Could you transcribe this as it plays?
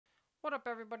What up,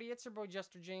 everybody? It's your boy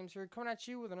Jester James here, coming at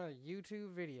you with another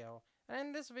YouTube video. And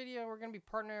in this video, we're going to be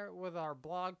partnering with our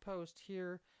blog post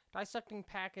here, dissecting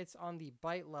packets on the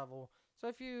byte level. So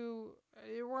if you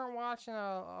weren't watching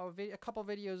a couple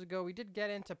videos ago, we did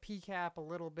get into PCAP a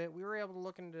little bit. We were able to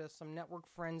look into some network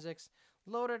forensics,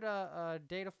 loaded a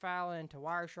data file into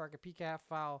Wireshark, a PCAP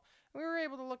file, and we were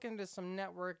able to look into some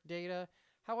network data.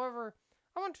 However,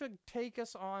 I want to take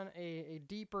us on a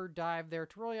deeper dive there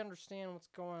to really understand what's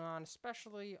going on,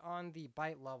 especially on the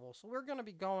byte level. So we're going to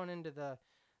be going into the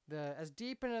as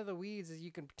deep into the weeds as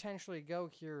you can potentially go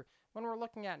here when we're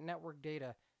looking at network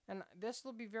data. And this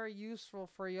will be very useful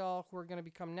for y'all who are going to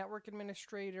become network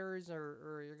administrators,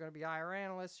 or you're going to be IR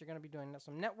analysts, you're going to be doing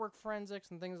some network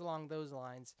forensics and things along those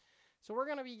lines. So we're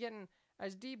going to be getting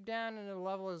as deep down into the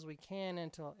level as we can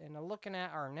into looking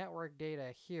at our network data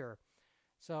here.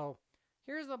 So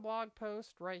here's the blog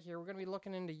post right here. We're going to be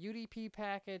looking into UDP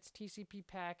packets, TCP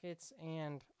packets,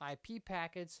 and IP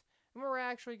packets. And what we're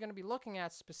actually going to be looking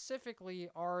at specifically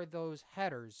are those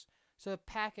headers. So the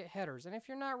packet headers. And if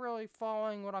you're not really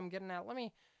following what I'm getting at, let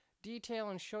me detail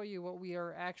and show you what we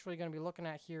are actually going to be looking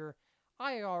at here,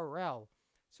 IRL.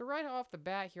 So right off the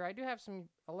bat here, I do have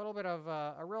a little bit of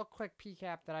a real quick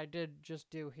PCAP that I did just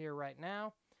do here right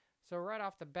now. So right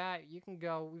off the bat, you can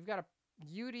go, we've got a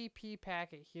UDP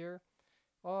packet here.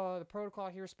 The protocol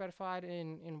here specified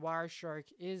in Wireshark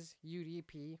is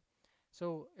UDP.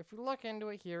 So if we look into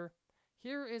it here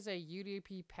is a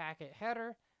UDP packet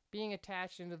header being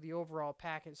attached into the overall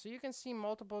packet. So you can see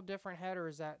multiple different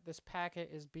headers that this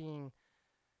packet is being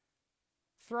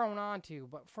thrown onto.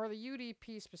 But for the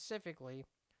UDP specifically,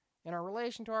 in our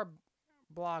relation to our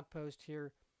blog post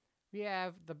here, we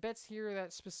have the bits here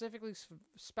that specifically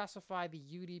specify the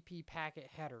UDP packet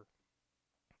header.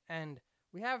 And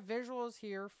we have visuals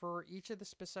here for each of the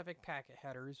specific packet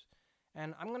headers,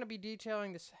 and I'm going to be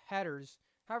detailing the headers.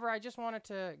 However, I just wanted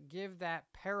to give that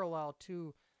parallel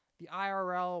to the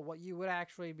IRL, what you would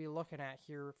actually be looking at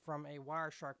here from a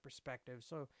Wireshark perspective.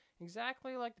 So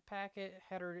exactly like the packet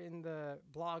header in the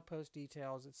blog post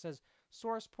details, it says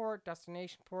source port,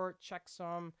 destination port,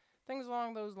 checksum, things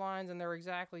along those lines, and they're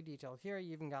exactly detailed. Here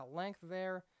you even got length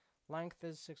there. Length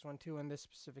is 612 in this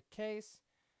specific case.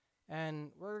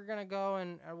 And we're gonna go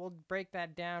and we'll break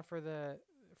that down for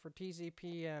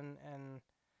TCP and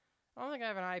I don't think I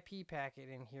have an IP packet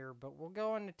in here, but we'll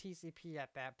go into TCP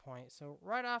at that point. So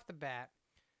right off the bat,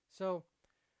 so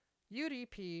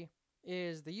UDP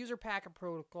is the user packet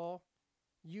protocol,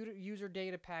 user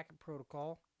data packet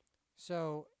protocol.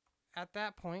 So at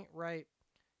that point, right,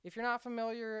 if you're not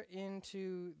familiar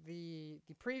into the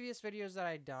previous videos that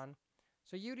I've done,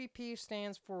 so UDP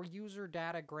stands for User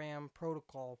Datagram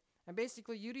Protocol. And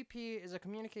basically, UDP is a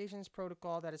communications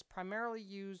protocol that is primarily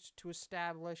used to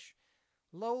establish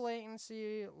low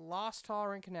latency, loss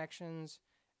tolerant connections,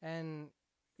 and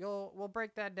we'll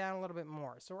break that down a little bit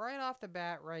more. So right off the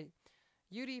bat, right,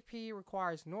 UDP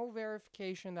requires no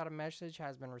verification that a message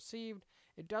has been received.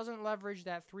 It doesn't leverage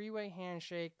that three-way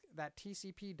handshake that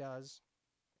TCP does,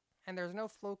 and there's no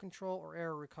flow control or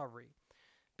error recovery.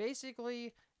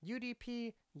 Basically,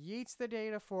 UDP yeets the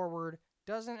data forward,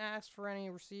 doesn't ask for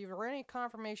any receive or any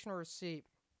confirmation or receipt,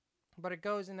 but it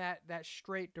goes in that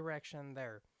straight direction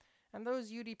there. And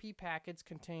those UDP packets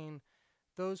contain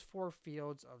those four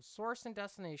fields of source and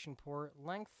destination port,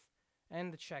 length,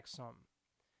 and the checksum.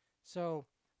 So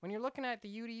when you're looking at the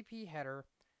UDP header,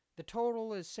 the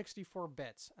total is 64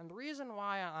 bits. And the reason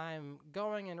why I'm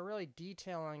going and really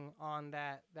detailing on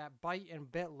that byte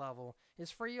and bit level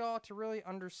is for you all to really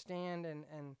understand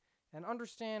and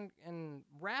understand and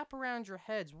wrap around your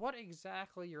heads what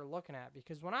exactly you're looking at.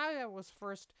 Because when I was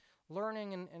first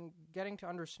learning and getting to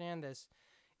understand this,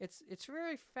 it's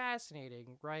very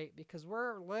fascinating, right? Because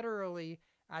we're literally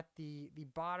at the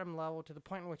bottom level, to the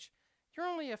point in which you're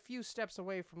only a few steps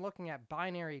away from looking at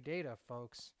binary data,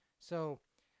 folks. So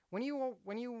when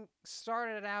you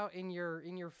started out in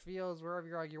your fields,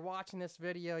 wherever you're watching this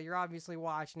video, you're obviously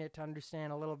watching it to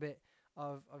understand a little bit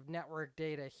of network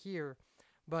data here.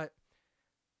 But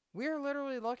we're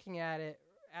literally looking at it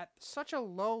at such a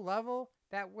low level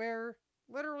that we're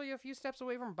literally a few steps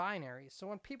away from binary. So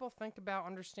when people think about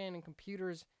understanding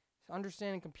computers,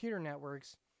 understanding computer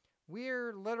networks,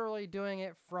 we're literally doing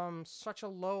it from such a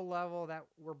low level that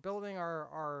we're building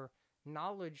our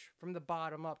knowledge from the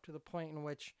bottom up to the point in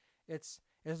which it's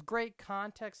great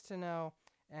context to know.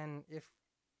 And if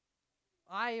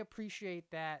I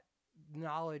appreciate that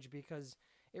knowledge, because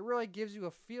it really gives you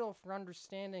a feel for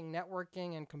understanding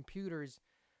networking and computers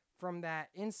from that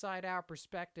inside out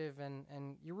perspective,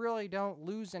 and you really don't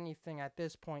lose anything at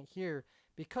this point here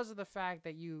because of the fact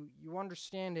that you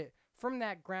understand it from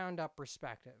that ground up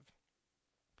perspective.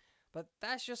 But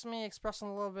that's just me expressing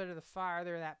a little bit of the fire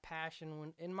there, that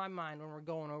passion in my mind when we're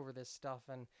going over this stuff.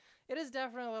 And it is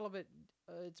definitely a little bit,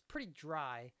 it's pretty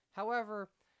dry. However,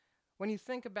 when you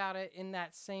think about it in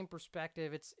that same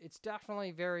perspective, it's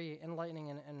definitely very enlightening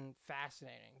and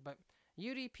fascinating. But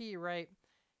UDP, right?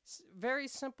 Very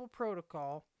simple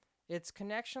protocol. It's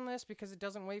connectionless because it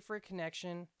doesn't wait for a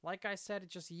connection. Like I said, it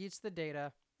just yeets the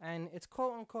data, and it's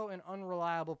quote unquote an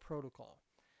unreliable protocol.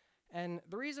 And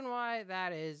the reason why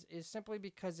that is simply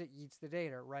because it yeets the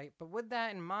data, right? But with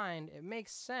that in mind, it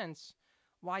makes sense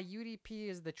why UDP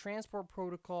is the transport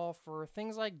protocol for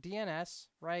things like DNS,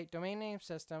 right? Domain name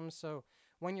systems. So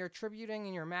when you're attributing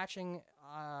and you're matching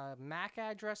MAC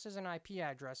addresses and IP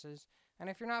addresses, and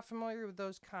if you're not familiar with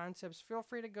those concepts, feel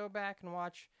free to go back and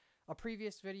watch a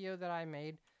previous video that I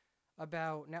made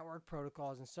about network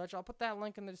protocols and such. I'll put that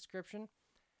link in the description.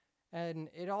 And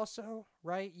it also,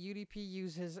 right, UDP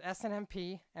uses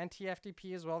SNMP and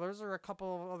TFTP as well. Those are a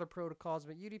couple of other protocols,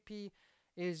 but UDP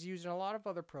is used in a lot of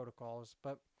other protocols.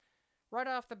 But right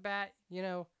off the bat, you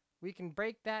know, we can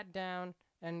break that down,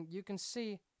 and you can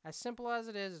see, as simple as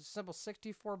it is, it's simple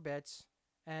 64 bits,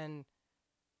 and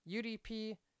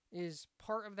UDP is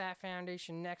part of that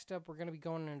foundation. Next up, we're going to be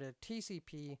going into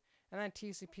TCP, and then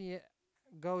TCP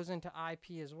goes into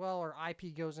IP as well, or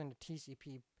IP goes into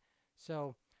TCP.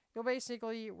 So you'll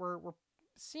basically, we're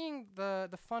seeing the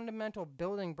fundamental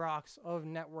building blocks of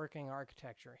networking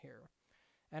architecture here.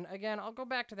 And again, I'll go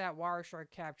back to that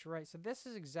Wireshark capture, right? So this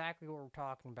is exactly what we're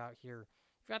talking about here.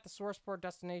 You've got the source port,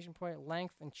 destination point,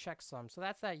 length, and checksum. So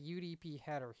that's that UDP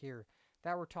header here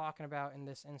that we're talking about in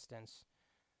this instance.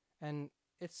 And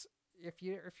it's if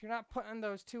you're not putting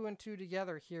those two and two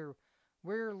together here,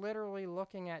 we're literally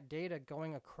looking at data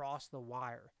going across the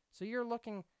wire. So you're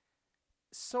looking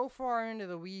so far into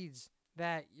the weeds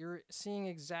that you're seeing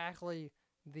exactly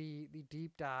the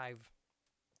deep dive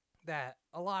that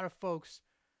a lot of folks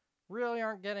really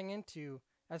aren't getting into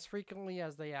as frequently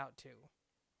as they ought to.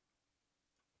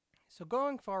 So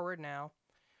going forward now,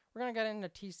 we're going to get into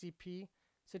TCP.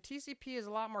 So TCP is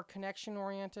a lot more connection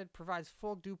oriented, provides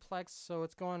full duplex, so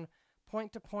it's going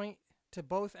point to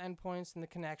both endpoints in the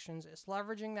connections. It's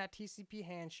leveraging that TCP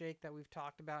handshake that we've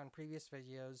talked about in previous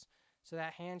videos. So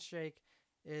that handshake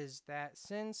is that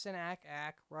SYN, SYN-ACK,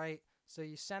 ACK, right? So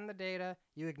you send the data,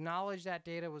 you acknowledge that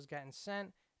data was getting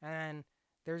sent, and then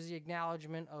there's the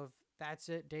acknowledgement of that's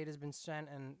it, data's been sent,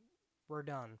 and we're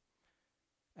done.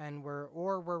 And we're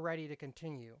ready to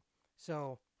continue.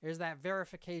 So there's that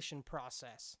verification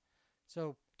process.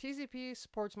 So TCP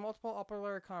supports multiple upper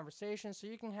layer conversations, so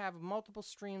you can have multiple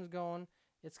streams going.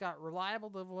 It's got reliable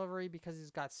delivery because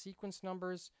it's got sequence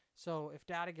numbers. So if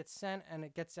data gets sent and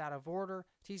it gets out of order,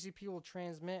 TCP will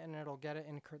transmit and it'll get it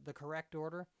in the correct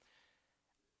order.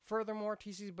 Furthermore,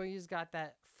 TCP's got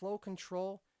that flow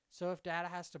control. So if data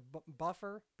has to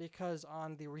buffer because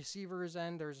on the receiver's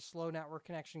end there's a slow network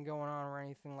connection going on or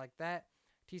anything like that,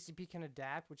 TCP can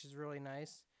adapt, which is really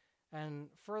nice. And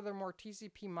furthermore,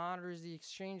 TCP monitors the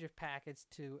exchange of packets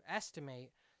to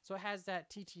estimate. So it has that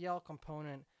TTL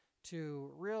component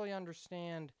to really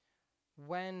understand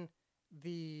when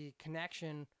the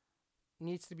connection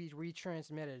needs to be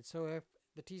retransmitted. So if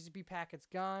the TCP packet's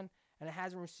gone and it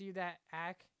hasn't received that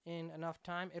ACK in enough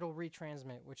time, it'll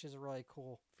retransmit, which is a really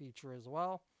cool feature as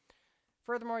well.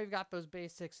 Furthermore, you've got those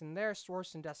basics in there,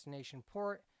 source and destination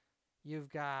port. You've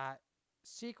got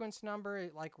sequence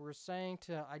number, like we were saying,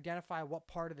 to identify what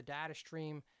part of the data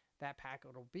stream that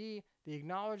packet will be. The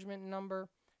acknowledgement number,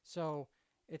 so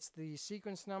it's the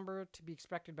sequence number to be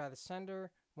expected by the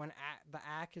sender when the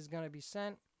ACK is going to be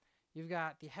sent. You've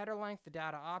got the header length, the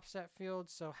data offset field,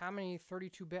 so how many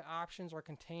 32-bit options are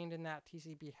contained in that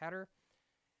TCP header.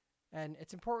 And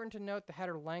it's important to note the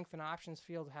header length and options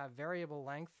field have variable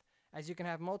length, as you can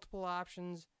have multiple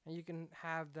options and you can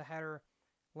have the header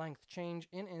length change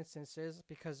in instances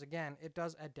because, again, it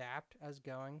does adapt as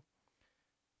going.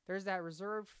 There's that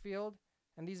reserved field,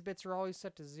 and these bits are always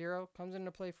set to 0. Comes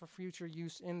into play for future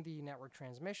use in the network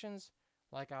transmissions.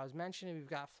 Like I was mentioning, we've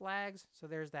got flags. So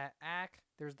there's that ACK.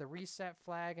 There's the reset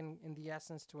flag in the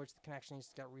essence to which the connection needs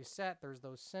to get reset. There's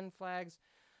those SYN flags.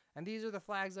 And these are the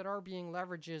flags that are being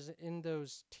leveraged in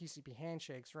those TCP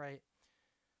handshakes, right?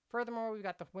 Furthermore, we've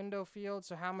got the window field,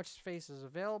 so how much space is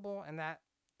available, and that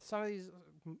some of these,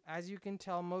 as you can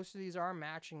tell, most of these are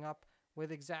matching up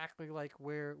with exactly like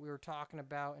where we were talking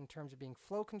about in terms of being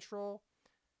flow control.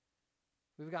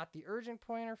 We've got the urgent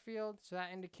pointer field, so that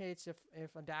indicates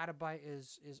if a data byte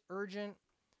is urgent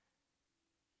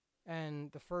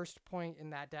and the first point in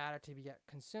that data to be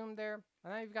consumed there.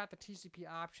 And then you've got the TCP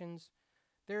options.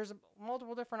 there's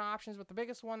multiple different options, but the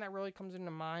biggest one that really comes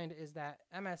into mind is that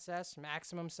MSS,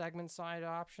 maximum segment size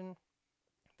option,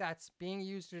 that's being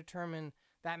used to determine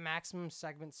that maximum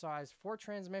segment size for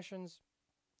transmissions,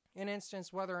 in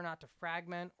instance whether or not to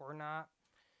fragment or not.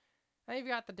 And you've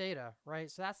got the data,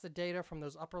 right? So that's the data from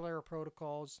those upper layer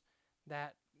protocols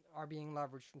that are being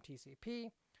leveraged from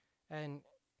TCP. And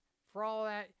for all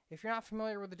that, if you're not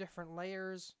familiar with the different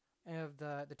layers of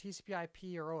the TCP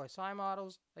IP or OSI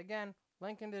models, again,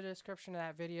 link in the description of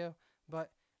that video.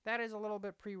 But that is a little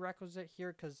bit prerequisite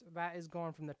here because that is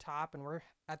going from the top and we're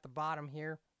at the bottom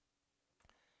here.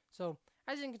 So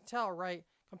as you can tell, right,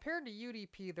 compared to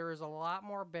UDP, there is a lot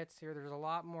more bits here. There's a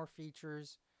lot more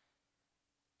features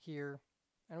here.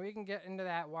 And we can get into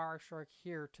that Wireshark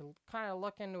here to kind of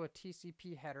look into a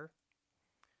TCP header.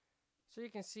 So you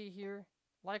can see here,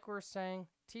 like we're saying,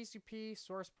 TCP,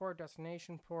 source port,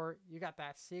 destination port. You got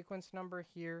that sequence number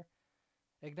here,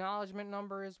 acknowledgement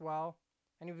number as well.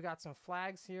 And you've got some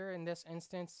flags here. In this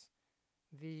instance,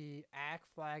 the ACK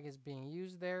flag is being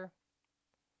used there.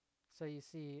 So you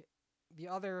see the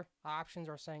other options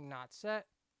are saying not set.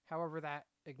 However, that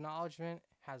acknowledgement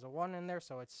has a 1 in there,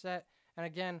 so it's set. And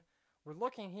again, we're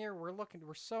looking here, we're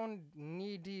so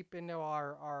knee deep into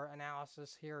our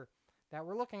analysis here that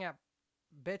we're looking at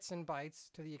bits and bytes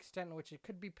to the extent in which it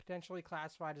could be potentially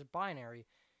classified as binary.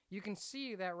 You can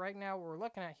see that right now what we're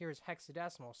looking at here is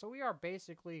hexadecimal. So we are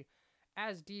basically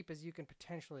as deep as you can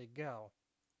potentially go.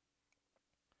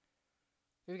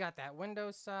 We've got that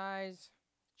window size,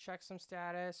 checksum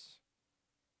status,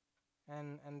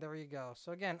 and there you go.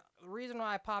 So again, the reason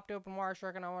why I popped open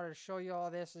Wireshark and I wanted to show you all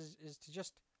this is to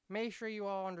just make sure you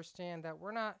all understand that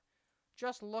we're not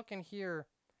just looking here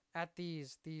at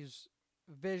these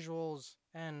visuals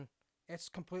and it's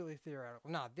completely theoretical.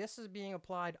 No, this is being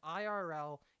applied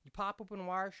IRL. You pop open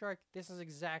Wireshark, this is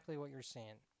exactly what you're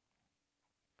seeing.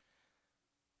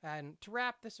 And to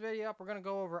wrap this video up, we're going to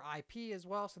go over IP as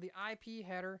well. So the IP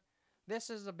header, this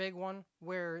is a big one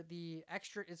where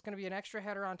it's going to be an extra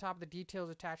header on top of the details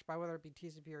attached by whether it be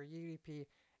TCP or UDP.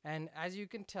 And as you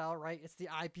can tell, right, it's the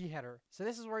IP header. So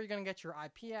this is where you're going to get your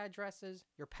IP addresses,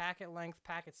 your packet length,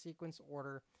 packet sequence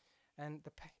order. And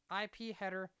the IP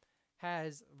header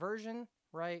has version,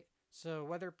 right? So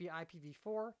whether it be IPv4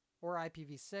 or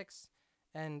IPv6.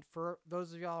 And for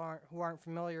those of y'all who aren't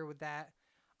familiar with that,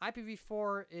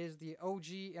 IPv4 is the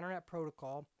OG internet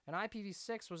protocol, and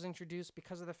IPv6 was introduced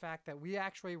because of the fact that we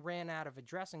actually ran out of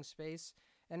addressing space,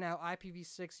 and now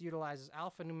IPv6 utilizes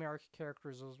alphanumeric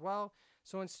characters as well.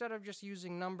 So instead of just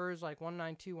using numbers like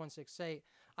 192.168,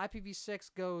 IPv6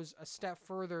 goes a step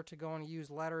further to go and use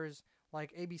letters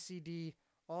like ABCD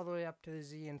all the way up to the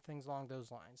Z and things along those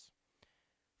lines.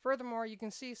 Furthermore, you can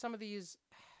see some of these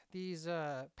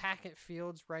packet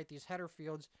fields, right? These header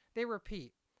fields, they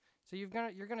repeat. So you're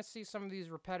gonna see some of these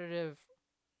repetitive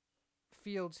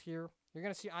fields here. You're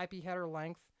gonna see IP header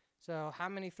length. So how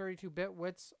many 32-bit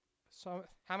widths? So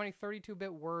how many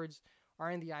 32-bit words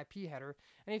are in the IP header?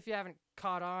 And if you haven't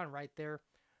caught on right there,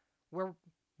 we're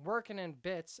working in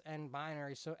bits and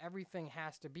binary, so everything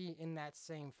has to be in that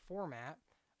same format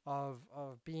of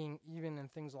being even and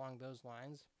things along those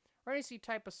lines. We're gonna see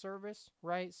type of service,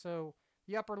 right? So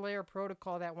the upper layer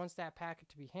protocol that wants that packet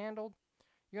to be handled.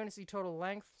 You're going to see total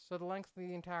length, so the length of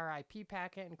the entire IP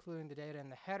packet, including the data and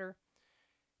the header.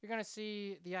 You're going to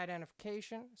see the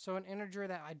identification, so an integer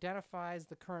that identifies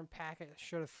the current packet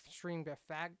should a stream get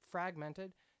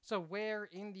fragmented. So where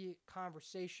in the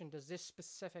conversation does this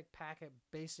specific packet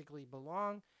basically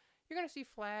belong? You're going to see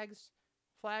flags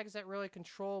that really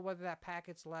control whether that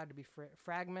packet's allowed to be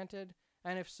fragmented,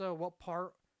 and if so, what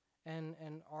part, and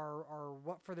are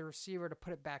what for the receiver to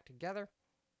put it back together.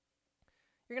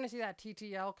 You're going to see that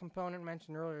TTL component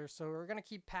mentioned earlier. So we're going to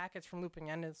keep packets from looping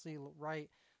endlessly, right?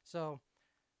 So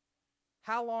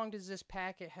how long does this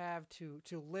packet have to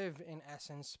live in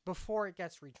essence before it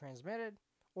gets retransmitted?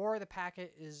 Or the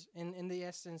packet is, in the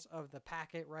essence of the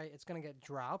packet, right, it's going to get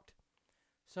dropped.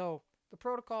 So the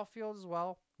protocol field as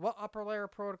well. What upper layer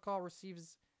protocol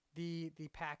receives the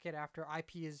packet after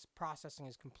IP's processing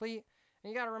is complete?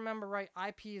 And you got to remember, right,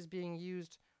 IP is being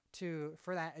used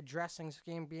for that addressing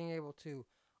scheme, being able to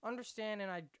understand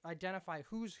and identify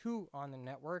who's who on the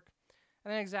network.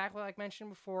 And then exactly like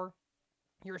mentioned before,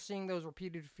 you're seeing those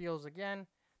repeated fields again,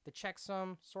 the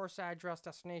checksum, source address,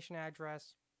 destination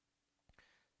address.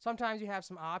 Sometimes you have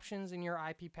some options in your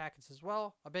IP packets as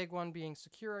well, a big one being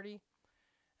security.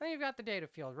 And then you've got the data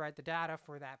field, right, the data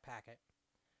for that packet.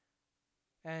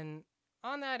 And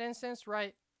on that instance,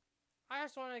 right, I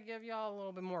just want to give y'all a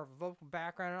little bit more of a vocal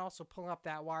background and also pull up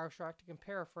that Wireshark to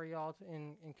compare for y'all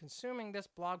in consuming this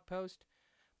blog post.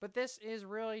 But this is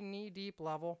really knee-deep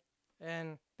level,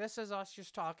 and this is us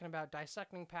just talking about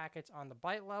dissecting packets on the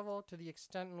byte level to the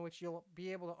extent in which you'll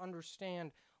be able to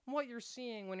understand what you're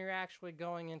seeing when you're actually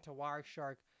going into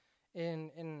Wireshark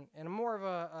in a more of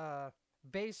a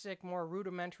basic, more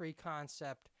rudimentary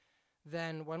concept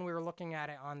than when we were looking at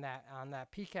it on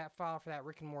that PCAP file for that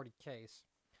Rick and Morty case.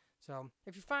 So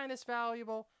if you find this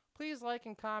valuable, please like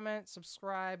and comment,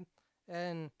 subscribe,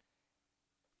 and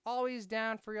always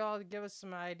down for y'all to give us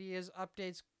some ideas,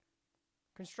 updates,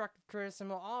 constructive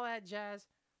criticism, all that jazz.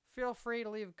 Feel free to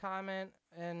leave a comment,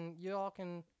 and you all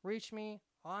can reach me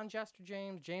on Jester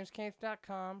James,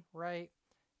 jamescaith.com, right?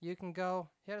 You can go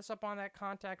hit us up on that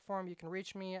contact form. You can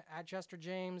reach me at Jester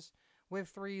James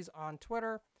with 3s on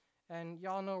Twitter, and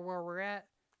y'all know where we're at.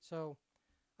 So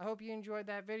I hope you enjoyed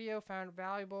that video, found it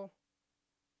valuable.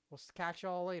 We'll catch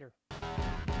y'all later.